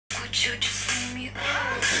Ooh.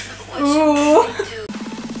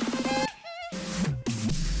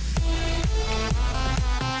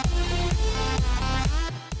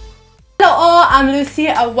 Hello all, I'm Lucy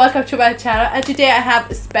and welcome to my channel, and today I have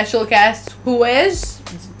a special guest who is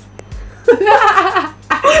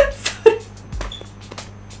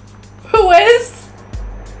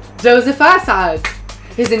Joseph Assad.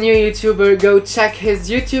 He's a new YouTuber. Go check his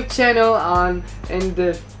YouTube channel in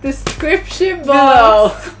the description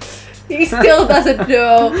box. He still doesn't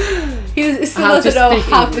know. He still doesn't know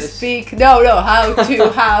how to speak. No, how to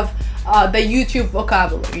have the YouTube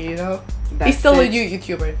vocabulary. You know, he's still a new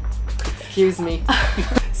YouTuber. Excuse me.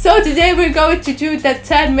 So today we're going to do the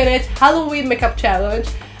 10-minute Halloween makeup challenge.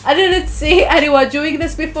 I didn't see anyone doing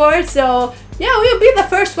this before, so yeah, we'll be the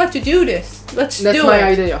first one to do this. Let's do it. That's my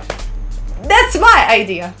idea. That's my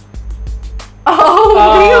idea. Oh,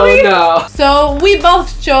 really? No. So we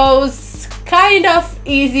both chose kind of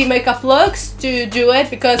easy makeup looks to do it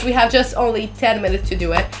because we have just only 10 minutes to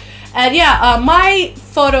do it. And yeah, my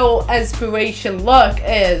photo inspiration look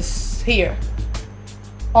is here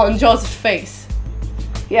on Joseph's face.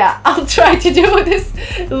 Yeah, I'll try to do this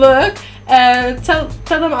look and tell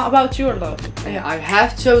them about your look. Yeah, I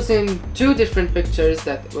have chosen two different pictures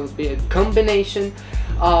that will be a combination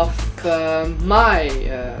of my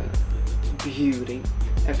beauty.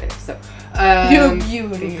 Okay, so your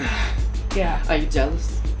beauty. Yeah. Are you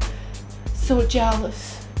jealous? So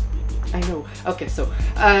jealous. I know. Okay, so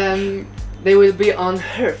they will be on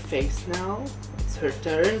her face now. It's her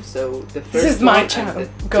turn. So the first. This is my channel.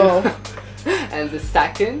 Go. And the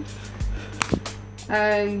second.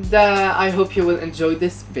 And I hope you will enjoy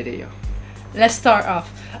this video. Let's start off.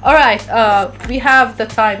 All right. We have the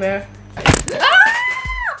timer.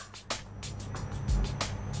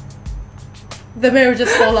 The mirror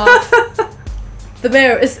just fell off. The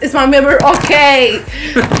mirror is my mirror. Okay.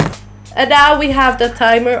 And now we have the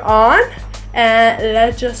timer on, and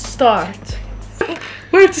let's just start.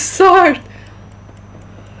 Where to start?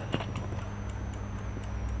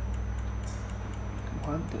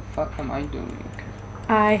 What the fuck am I doing?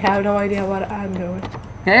 I have no idea what I'm doing.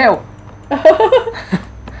 Hell!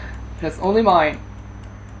 That's only mine.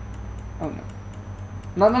 Oh no.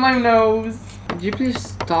 Not on my nose. Could you please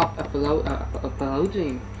stop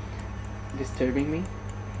uploading? Disturbing me?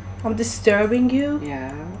 I'm disturbing you?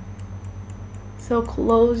 Yeah. So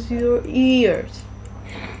close your ears.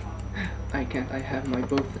 I can't. I have my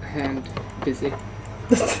both hand busy.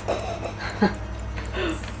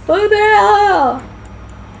 What the hell?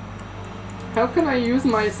 How can I use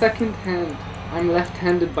my second hand? I'm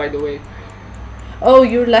left-handed, by the way. Oh,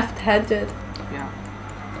 you're left-handed. Yeah.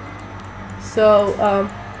 So,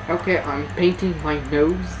 okay, I'm painting my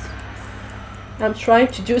nose. I'm trying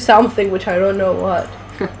to do something which I don't know what.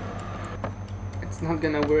 It's not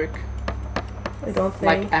gonna work. I don't think.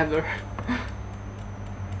 Like ever.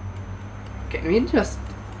 Can we just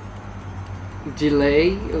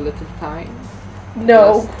delay a little time?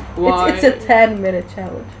 No. Why? It's a 10-minute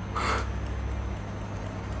challenge.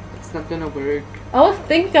 It's not gonna work. I was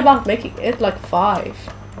thinking about making it like 5.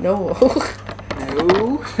 No.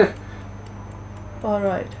 No.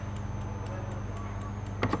 Alright.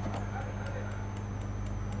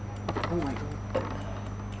 Oh my god.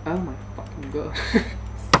 Oh my fucking god.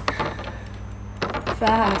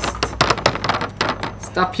 Fast.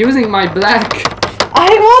 Stop using my black. I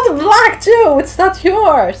want black too! It's not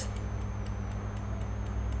yours!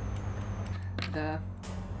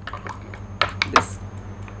 This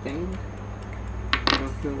thing. I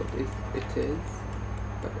don't know what it is.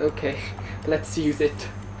 But okay, let's use it.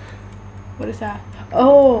 What is that?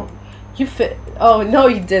 Oh, you fit. Oh no,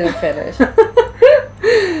 you didn't finish.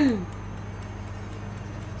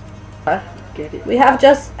 Get it. We have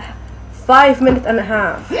just 5 minutes and a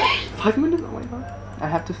half. 5 minutes? Oh my god. I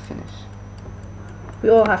have to finish. We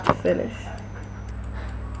all have to finish.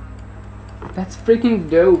 That's freaking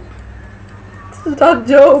dope. This is not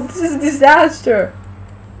dope. This is a disaster.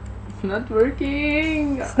 It's not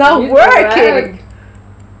working. It's not working.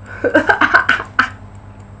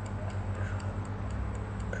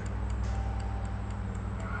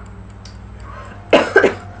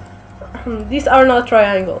 These are not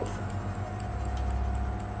triangles.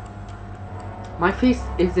 My face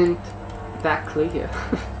isn't that clear.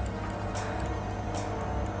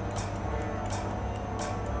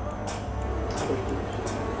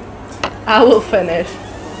 I will finish.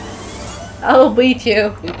 I will beat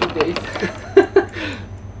you. In 2 days.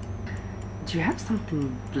 Do you have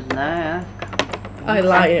something black?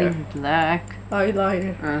 Eyeliner. Something black.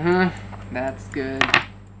 Eyeliner. That's good.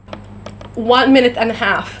 1 minute and a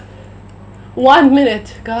half. 1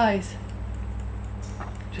 minute, guys.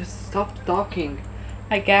 Just stop talking.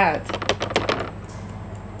 I can't.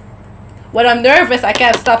 When I'm nervous, I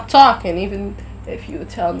can't stop talking, even if you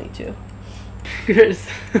tell me to. Chris.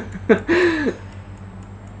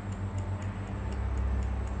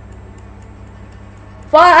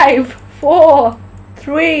 5, 4,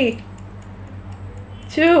 3,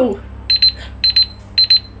 2.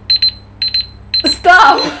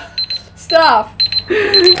 Stop! Stop!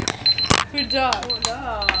 We're done. Oh,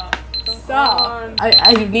 no. Stop.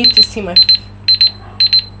 I need to see my.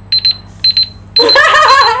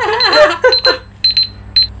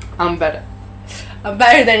 I'm better. I'm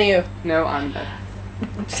better than you. No, I'm better.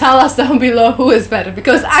 Tell us down below who is better,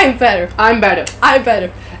 because I'm better. I'm better. I'm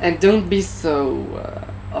better. And don't be so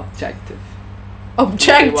objective.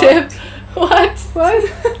 Objective? What?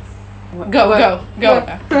 What? Go.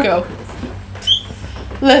 Go.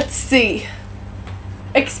 Let's see.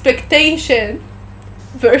 Expectation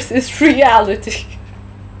versus reality.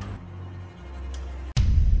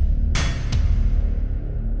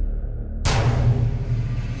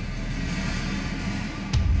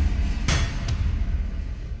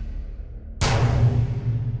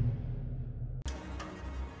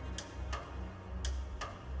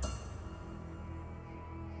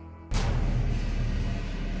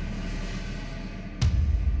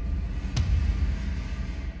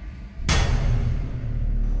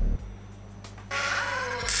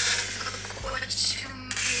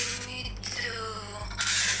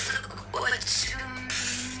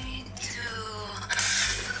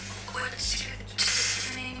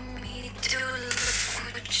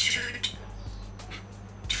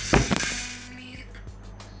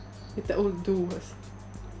 It all duas.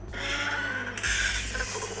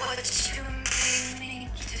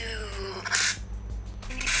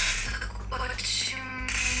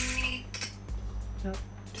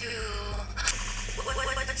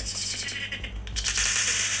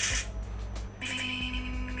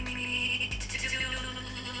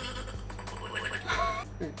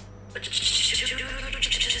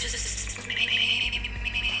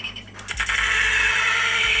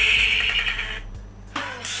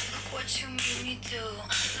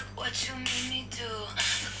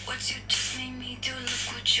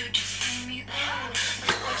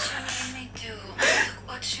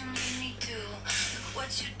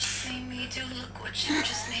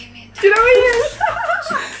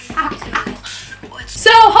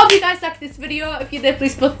 So, hope you guys liked this video. If you did,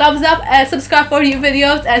 please put thumbs up and subscribe for new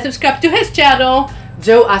videos and subscribe to his channel,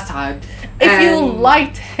 Joe Assad. if you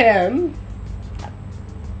liked him.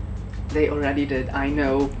 They already did, I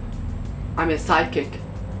know. I'm a psychic.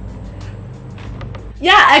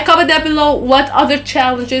 Yeah, and comment down below what other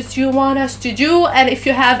challenges you want us to do, and if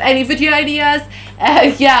you have any video ideas.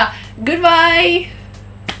 Yeah, goodbye.